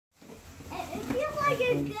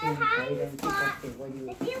good hiding spot. It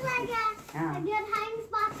feels like a good hiding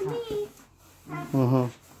spot to me.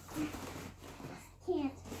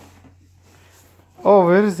 Can't. Oh,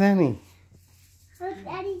 where is Annie? Look,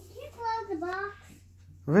 Daddy, can you close the box?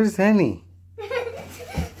 Where is Annie? I'm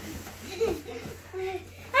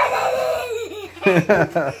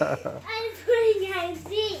putting hide and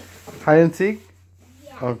seek. Hide and seek?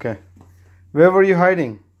 Yeah. Okay. Where were you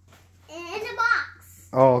hiding? In the box.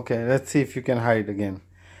 Oh, okay. Let's see if you can hide again.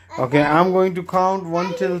 Okay, I'm going to count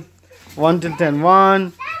 1 till 10.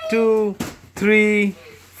 1, 2, 3,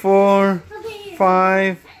 4,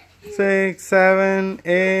 5, 6, 7,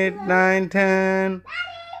 8, 9, 10.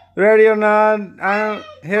 Ready or not?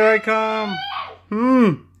 Here I come.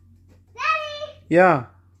 Daddy, Yeah.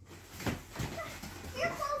 you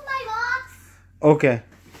close my box. Okay.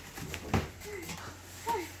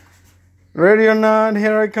 Ready or not?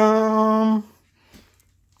 Here I come.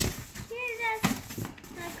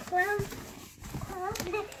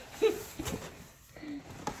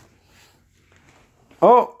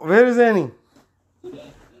 Oh, where is Annie?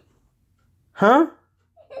 Huh?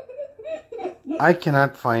 I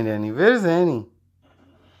cannot find Annie. Where is Annie?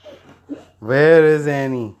 Where is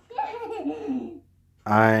Annie?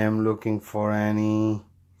 I am looking for Annie.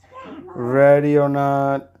 Ready or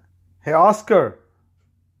not? Hey, Oscar.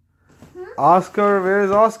 Oscar, where is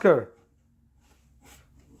Oscar?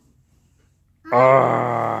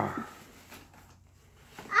 I'm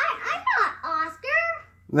not Oscar.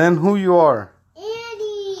 Then who you are?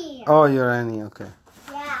 Annie. Oh, you're Annie. Okay.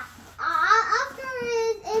 Yeah. Oscar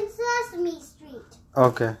is in Sesame Street.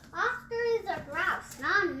 Okay. Oscar is a grouse,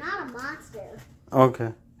 not a monster.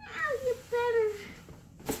 Okay. Now you better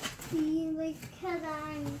see because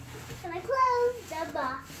I'm gonna close the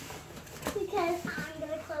box. Because I'm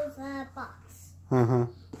gonna close the box.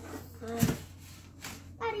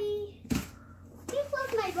 Daddy, can you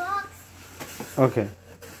close my box? Okay.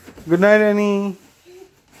 Good night, Annie.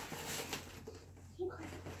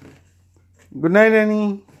 Good night,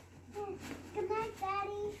 Annie. Good night,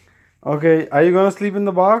 Daddy. Okay, are you gonna sleep in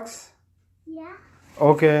the box? Yeah.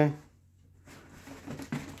 Okay.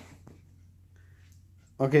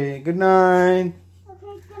 Okay, good night.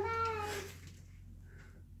 Okay, good night.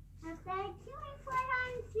 Can we play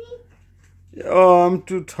hide and seek? Oh, I'm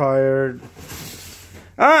too tired.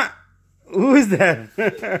 Ah! Who is that?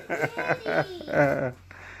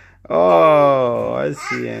 Oh, I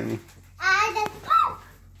see Annie. That's poop.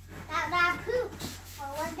 That poop.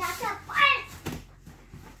 Oh, that's a fart.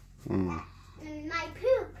 My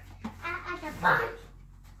poop at the fart.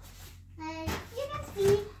 You can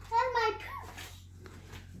see that's my poop.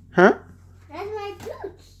 Huh? That's my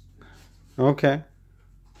pooch. Okay.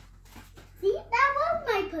 See, that was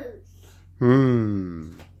my pooch.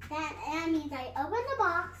 That means I opened the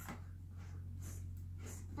box.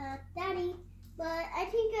 Daddy, but I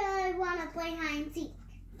think I want to play hide and seek.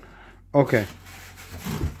 Okay.